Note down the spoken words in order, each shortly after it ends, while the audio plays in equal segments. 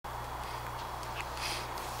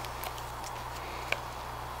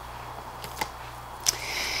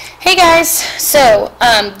guys, so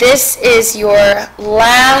this is your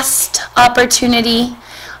last opportunity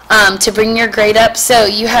to bring your grade up. So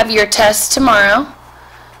you have your test tomorrow,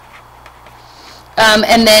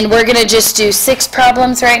 and then we're going to just do 6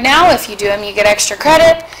 problems right now. If you do them, you get extra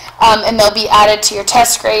credit, and they'll be added to your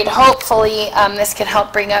test grade. Hopefully this can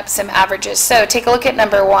help bring up some averages. So take a look at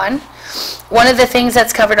number 1. One of the things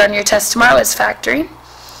that's covered on your test tomorrow is factoring.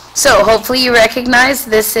 So hopefully you recognize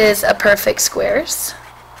this is a perfect squares.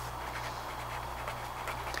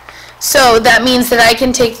 So that means that I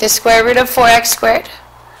can take the square root of 4x squared,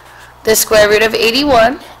 the square root of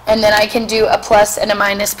 81, and then I can do a plus and a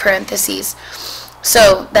minus parentheses.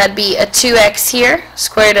 So that'd be a 2x here,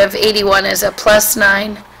 square root of 81 is a plus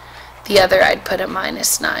 9, the other I'd put a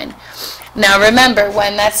minus 9. Now remember,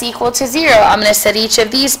 when that's equal to 0, I'm going to set each of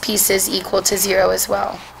these pieces equal to 0 as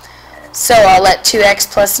well. So I'll let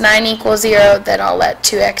 2x plus 9 equal 0, then I'll let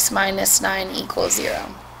 2x minus 9 equal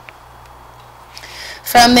 0.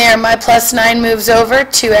 From there, my plus 9 moves over,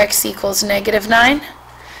 2x equals negative 9.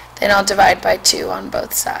 Then I'll divide by 2 on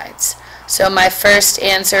both sides. So my first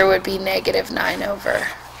answer would be negative 9 over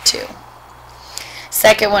 2.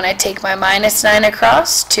 Second one, I take my minus 9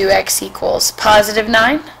 across, 2x equals positive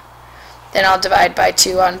 9. Then I'll divide by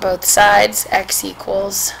 2 on both sides, x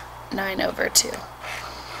equals 9 over 2.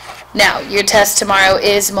 Now, your test tomorrow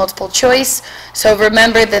is multiple choice, so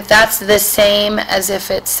remember that that's the same as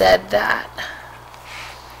if it said that.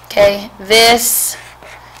 Okay, this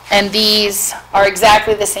and these are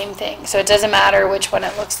exactly the same thing, so it doesn't matter which one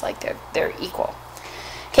it looks like, they're equal.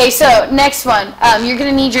 Okay, so next one, you're going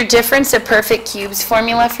to need your difference of perfect cubes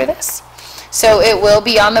formula for this. So it will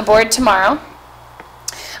be on the board tomorrow.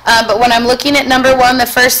 But when I'm looking at number 1, the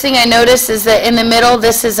first thing I notice is that in the middle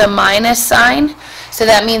this is a minus sign, so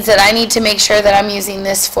that means that I need to make sure that I'm using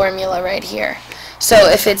this formula right here. So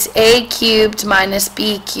if it's a cubed minus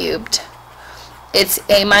b cubed, it's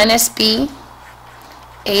a minus b,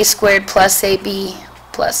 a squared plus ab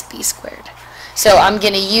plus b squared. So I'm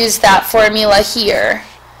going to use that formula here,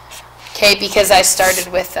 okay, because I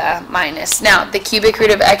started with a minus. Now, the cubic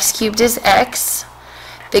root of x cubed is x.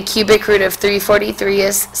 The cubic root of 343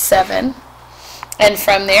 is 7. And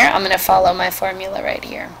from there, I'm going to follow my formula right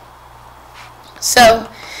here.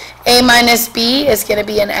 So a minus b is going to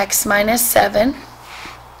be an x minus 7.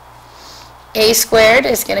 A squared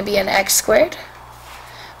is going to be an x squared,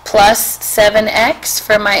 plus 7x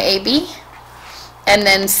for my AB, and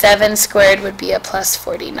then 7 squared would be a plus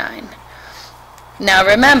 49. Now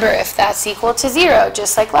remember, if that's equal to 0,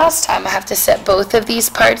 just like last time, I have to set both of these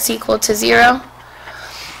parts equal to 0.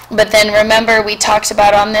 But then remember, we talked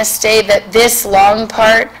about on this day that this long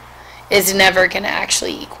part is never going to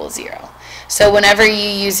actually equal 0. So whenever you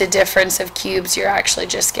use a difference of cubes, you're actually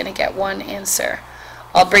just going to get one answer.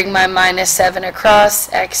 I'll bring my minus 7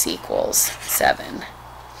 across, x equals 7.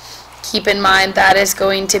 Keep in mind that is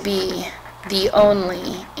going to be the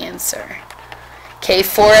only answer. Okay,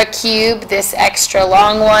 for a cube, this extra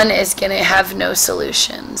long one is going to have no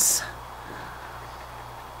solutions.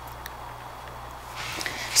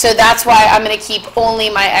 So that's why I'm going to keep only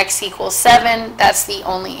my x equals 7. That's the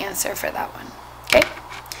only answer for that one. Okay?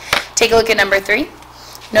 Take a look at number 3.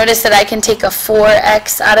 Notice that I can take a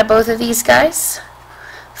 4x out of both of these guys.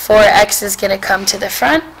 4x is going to come to the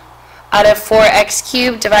front. Out of 4x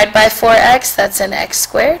cubed, divide by 4x, that's an x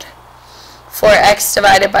squared. 4x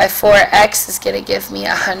divided by 4x is going to give me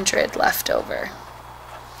 100 left over.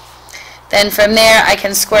 Then from there, I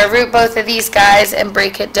can square root both of these guys and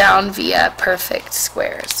break it down via perfect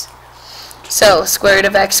squares. So square root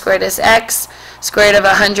of x squared is x, square root of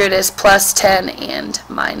 100 is plus 10 and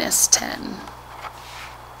minus 10.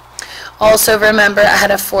 Also remember, I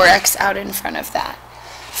had a 4x out in front of that.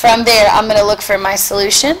 From there, I'm going to look for my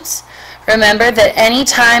solutions. Remember that any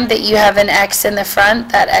time that you have an x in the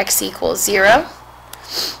front, that x equals 0.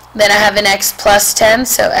 Then I have an x plus 10,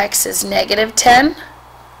 so x is negative 10.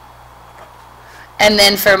 And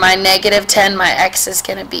then for my negative 10, my x is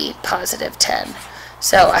going to be positive 10.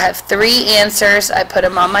 So I have 3 answers. I put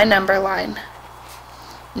them on my number line.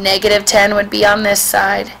 Negative 10 would be on this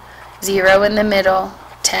side, 0 in the middle,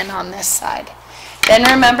 10 on this side. Then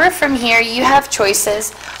remember, from here you have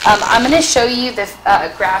choices. I'm going to show you the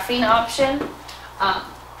graphing option,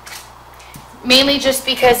 mainly just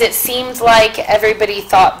because it seemed like everybody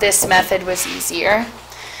thought this method was easier.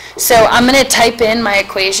 So I'm going to type in my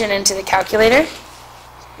equation into the calculator.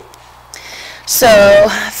 So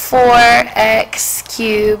 4x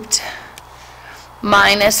cubed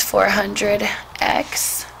minus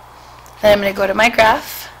 400x. Then I'm going to go to my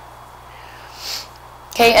graph.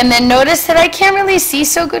 Okay, and then notice that I can't really see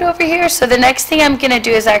so good over here, so the next thing I'm going to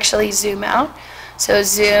do is actually zoom out. So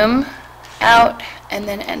zoom out and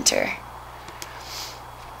then enter.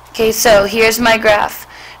 Okay, so here's my graph.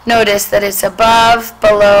 Notice that it's above,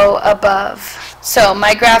 below, above. So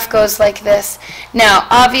my graph goes like this. Now,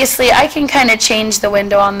 obviously, I can kind of change the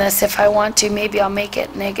window on this if I want to. Maybe I'll make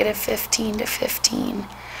it negative 15 to 15.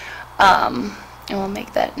 And we'll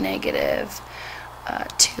make that negative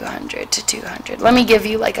 200 to 200. Let me give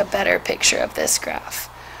you like a better picture of this graph.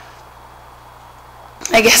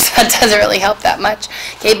 I guess that doesn't really help that much.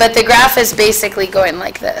 Okay, but the graph is basically going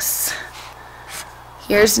like this.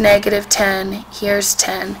 Here's negative 10, here's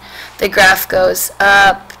 10. The graph goes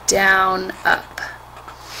up, down, up.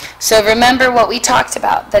 So remember what we talked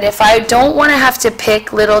about, that if I don't want to have to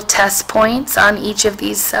pick little test points on each of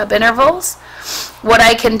these subintervals, what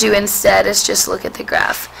I can do instead is just look at the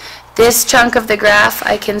graph. This chunk of the graph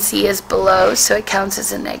I can see is below, so it counts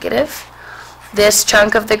as a negative. This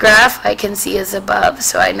chunk of the graph I can see is above,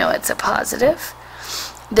 so I know it's a positive.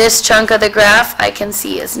 This chunk of the graph I can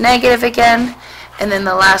see is negative again, and then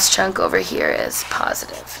the last chunk over here is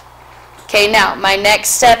positive. Okay, now my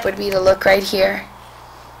next step would be to look right here.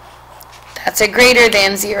 That's a greater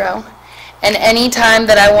than 0. And any time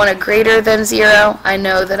that I want a greater than 0, I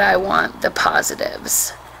know that I want the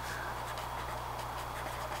positives.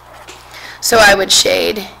 So I would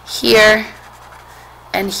shade here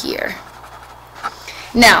and here.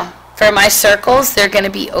 Now, for my circles, they're going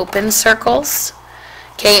to be open circles.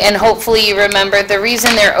 Okay, and hopefully you remember the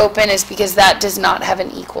reason they're open is because that does not have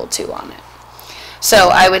an equal to on it. So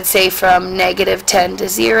I would say from negative 10 to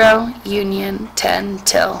 0, union 10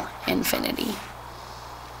 till infinity.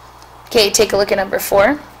 Okay, take a look at number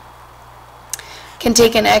 4. Can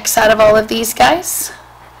take an x out of all of these guys.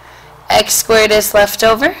 X squared is left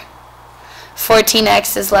over.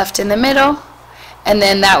 14x is left in the middle. And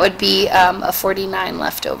then that would be a 49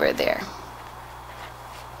 left over there.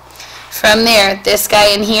 From there, this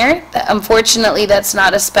guy in here, unfortunately that's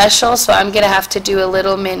not a special, so I'm going to have to do a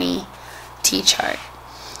little mini t-chart.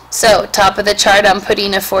 So top of the chart I'm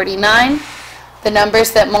putting a 49. The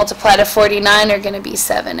numbers that multiply to 49 are going to be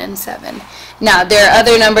 7 and 7. Now there are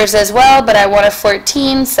other numbers as well, but I want a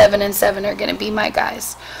 14. 7 and 7 are going to be my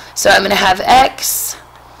guys. So I'm going to have x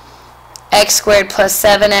squared plus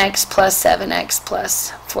 7x plus 7x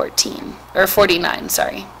plus 14, or 49,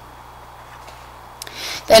 sorry.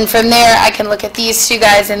 Then from there, I can look at these two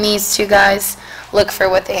guys and these two guys, look for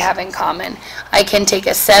what they have in common. I can take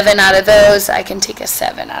a 7 out of those, I can take a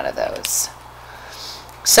 7 out of those.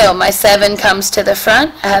 So my 7 comes to the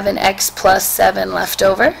front, I have an x plus 7 left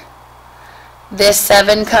over. This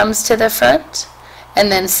 7 comes to the front, and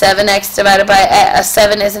then 7x divided by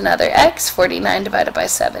 7 is another x, 49 divided by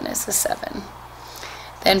 7 is a 7.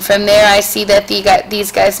 Then from there I see that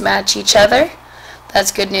these guys match each other.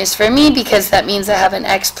 That's good news for me because that means I have an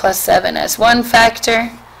x plus 7 as one factor.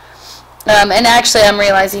 And actually I'm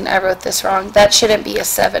realizing I wrote this wrong. That shouldn't be a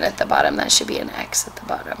 7 at the bottom, that should be an x at the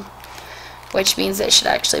bottom. Which means it should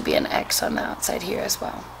actually be an x on the outside here as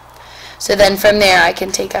well. So then from there I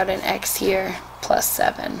can take out an x here plus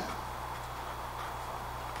 7.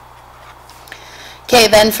 Okay,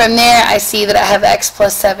 then from there I see that I have x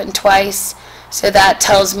plus 7 twice, so that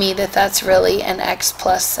tells me that that's really an x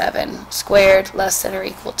plus 7 squared less than or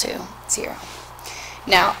equal to 0.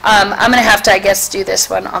 Now, I'm going to have to, I guess, do this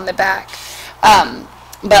one on the back,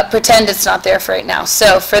 but pretend it's not there for right now.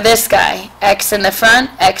 So for this guy, x in the front,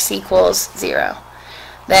 x equals 0.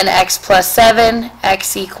 Then x plus 7,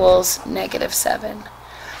 x equals negative 7.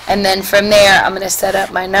 And then from there, I'm going to set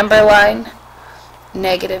up my number line,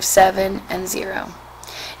 negative 7 and 0.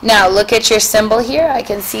 Now look at your symbol here. I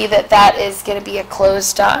can see that that is going to be a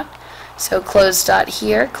closed dot. So closed dot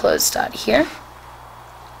here, closed dot here.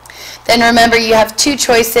 Then remember you have two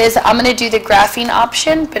choices. I'm going to do the graphing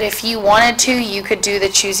option, but if you wanted to, you could do the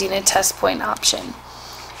choosing a test point option.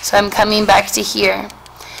 So I'm coming back to here.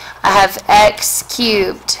 I have x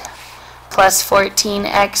cubed plus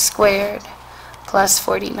 14x squared plus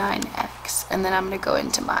 49x. And then I'm going to go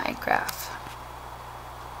into my graph.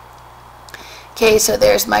 Okay, so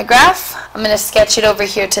there's my graph. I'm going to sketch it over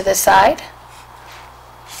here to the side.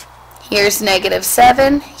 Here's negative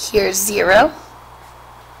 7, here's 0.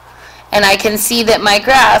 And I can see that my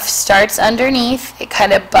graph starts underneath, it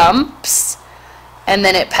kind of bumps, and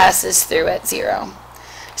then it passes through at 0.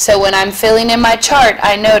 So when I'm filling in my chart,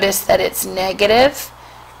 I notice that it's negative,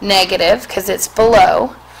 negative, because it's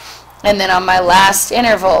below, and then on my last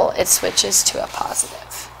interval, it switches to a positive.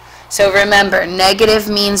 So remember, negative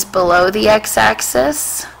means below the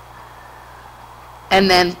x-axis, and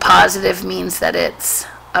then positive means that it's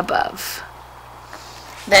above.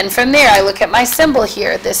 Then from there, I look at my symbol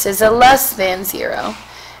here. This is a less than 0,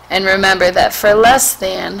 And remember that for less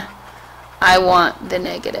than, I want the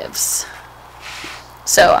negatives.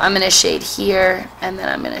 So I'm going to shade here, and then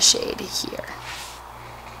I'm going to shade here.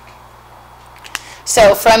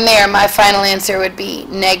 So from there, my final answer would be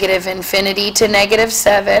negative infinity to negative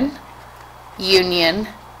 7, union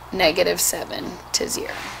negative 7 to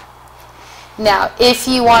 0. Now, if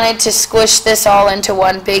you wanted to squish this all into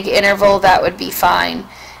one big interval, that would be fine.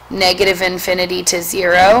 Negative infinity to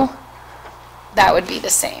 0, that would be the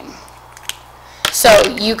same. So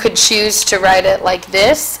you could choose to write it like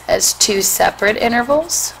this as two separate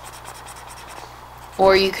intervals,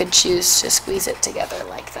 or you could choose to squeeze it together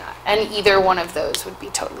like that. And either one of those would be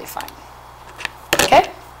totally fine.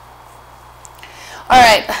 Okay? All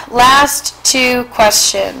right, last two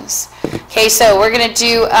questions. Okay, so we're going to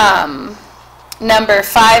do number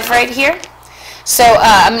 5 right here. So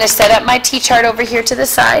I'm going to set up my t-chart over here to the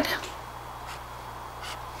side.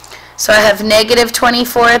 So I have negative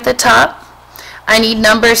 24 at the top. I need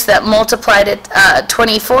numbers that multiply to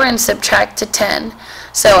 24 and subtract to 10.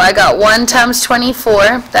 So I got 1 times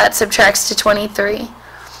 24, that subtracts to 23.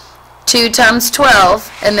 2 times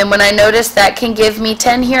 12, and then when I notice that can give me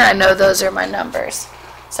 10 here, I know those are my numbers.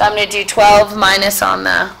 So I'm going to do 12 minus on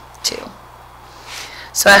the 2.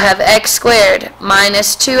 So I have x squared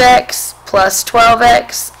minus 2x plus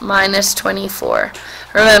 12x minus 24.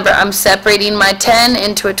 Remember, I'm separating my 10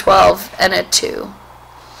 into a 12 and a 2.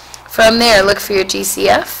 From there, look for your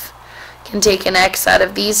GCF. Can take an x out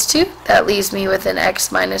of these two. That leaves me with an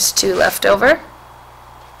x minus 2 left over.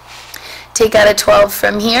 Take out a 12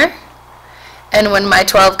 from here. And when my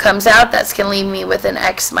 12 comes out, that's going to leave me with an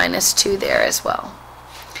x minus 2 there as well.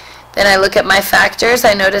 Then I look at my factors.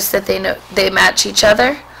 I notice that they match each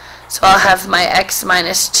other. So I'll have my x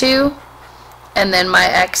minus 2 and then my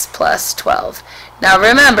x plus 12. Now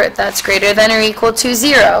remember, that's greater than or equal to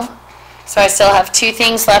 0. So I still have two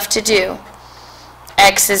things left to do.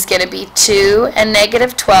 X is going to be 2 and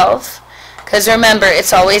negative 12. Because remember,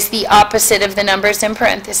 it's always the opposite of the numbers in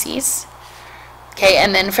parentheses. Okay,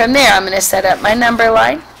 and then from there, I'm going to set up my number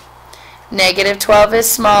line. Negative 12 is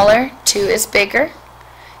smaller, 2 is bigger.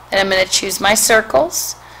 And I'm going to choose my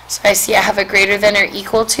circles. So I see I have a greater than or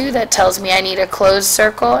equal to. That tells me I need a closed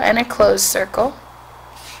circle and a closed circle.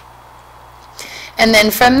 And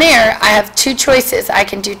then from there, I have two choices. I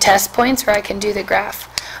can do test points or I can do the graph.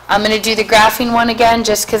 I'm going to do the graphing one again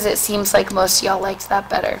just because it seems like most of y'all liked that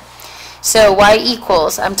better. So y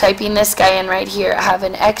equals, I'm typing this guy in right here. I have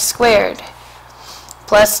an x squared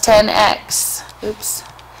plus 10x,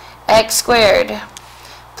 x squared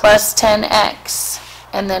plus 10x,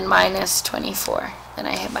 and then minus 24. Then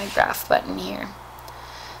I hit my graph button here.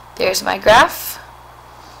 There's my graph.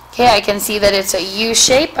 Okay, I can see that it's a U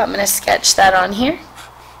shape. I'm going to sketch that on here.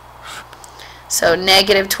 So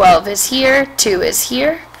negative 12 is here, 2 is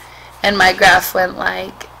here, and my graph went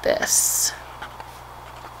like this.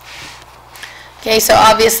 Okay, so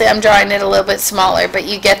obviously I'm drawing it a little bit smaller, but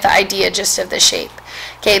you get the idea just of the shape.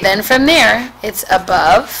 Okay, then from there, it's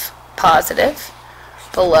above, positive,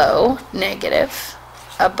 below, negative,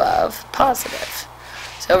 above, positive.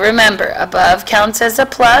 So remember, above counts as a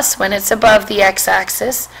plus when it's above the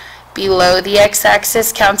x-axis. Below the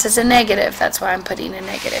x-axis counts as a negative. That's why I'm putting a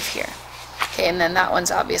negative here. Okay, and then that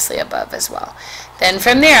one's obviously above as well. Then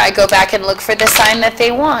from there, I go back and look for the sign that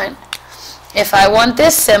they want. If I want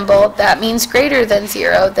this symbol, that means greater than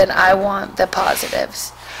 0, then I want the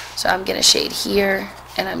positives. So I'm going to shade here,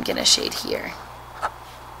 and I'm going to shade here.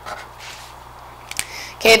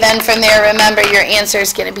 Okay, then from there, remember your answer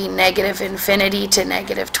is going to be negative infinity to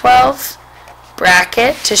negative 12,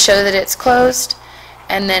 bracket to show that it's closed,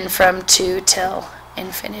 and then from 2 till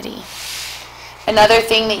infinity. Another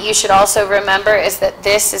thing that you should also remember is that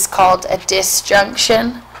this is called a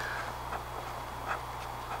disjunction.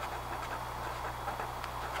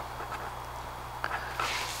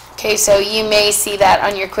 Okay, so you may see that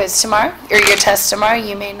on your quiz tomorrow, or your test tomorrow,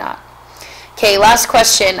 you may not. Okay, last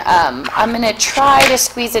question. I'm going to try to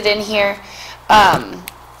squeeze it in here.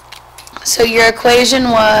 So your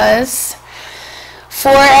equation was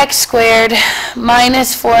 4x squared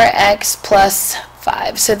minus 4x plus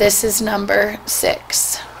 5. So this is number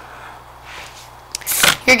 6.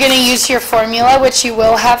 You're going to use your formula, which you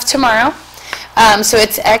will have tomorrow. So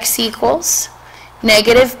it's x equals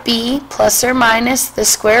negative b plus or minus the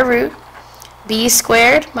square root b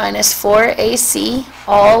squared minus 4ac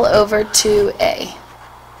all over 2a.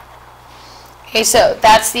 Okay, so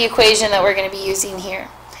that's the equation that we're going to be using here.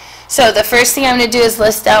 So the first thing I'm going to do is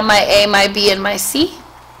list out my a, my b, and my c.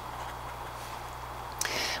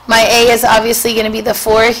 My a is obviously going to be the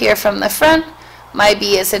 4 here from the front. My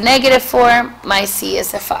b is a negative 4. My c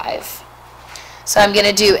is a 5. So I'm going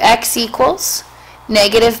to do x equals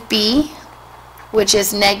negative b, which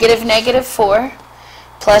is negative negative 4,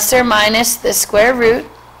 plus or minus the square root.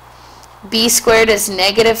 B squared is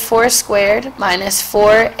negative 4 squared minus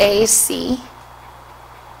 4ac,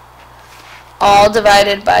 all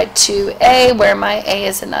divided by 2a, where my a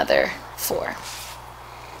is another 4.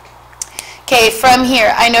 Okay, from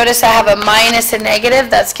here, I notice I have a minus and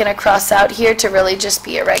negative. That's going to cross out here to really just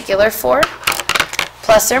be a regular 4.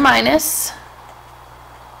 Plus or minus.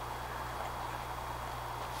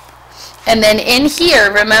 And then in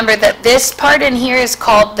here, remember that this part in here is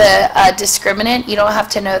called the discriminant. You don't have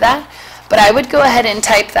to know that. But I would go ahead and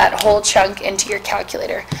type that whole chunk into your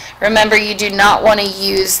calculator. Remember, you do not want to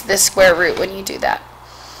use the square root when you do that.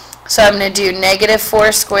 So I'm going to do negative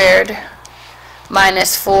 4 squared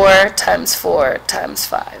minus 4 times 4 times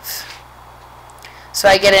 5. So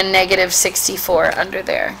I get a negative 64 under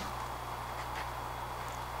there.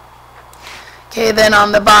 Okay, then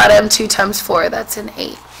on the bottom, 2 times 4, that's an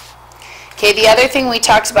 8. Okay, the other thing we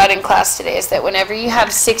talked about in class today is that whenever you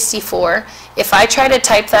have 64, if I try to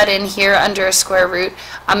type that in here under a square root,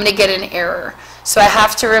 I'm going to get an error. So I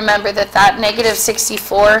have to remember that that negative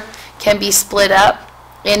 64 can be split up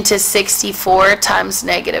into 64 times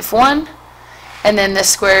negative 1, and then the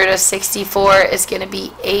square root of 64 is going to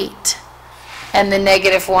be 8, and the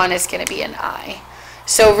negative 1 is going to be an I.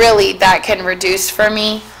 So really, that can reduce for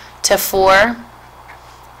me to 4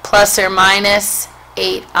 plus or minus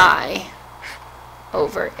 8i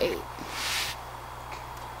over 8.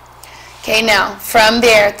 Okay, now from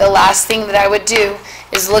there, the last thing that I would do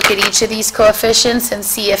is look at each of these coefficients and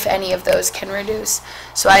see if any of those can reduce.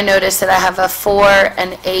 So I notice that I have a 4,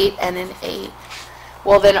 an 8, and an 8.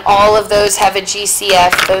 Well, then all of those have a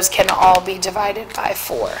GCF. Those can all be divided by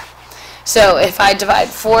 4. So if I divide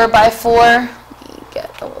 4 by 4, let me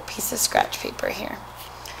get a little piece of scratch paper here.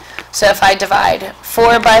 So if I divide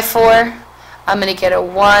 4 by 4, I'm going to get a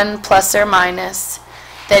 1 plus or minus.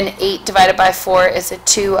 Then 8 divided by 4 is a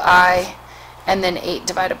 2i, and then 8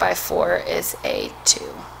 divided by 4 is a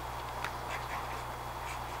 2.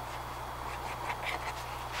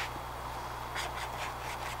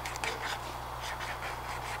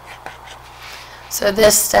 So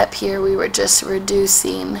this step here, we were just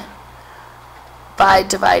reducing by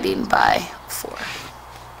dividing by 4.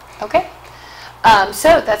 Okay?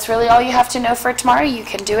 So that's really all you have to know for tomorrow. You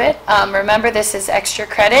can do it. Remember, this is extra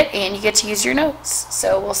credit, and you get to use your notes.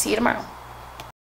 So we'll see you tomorrow.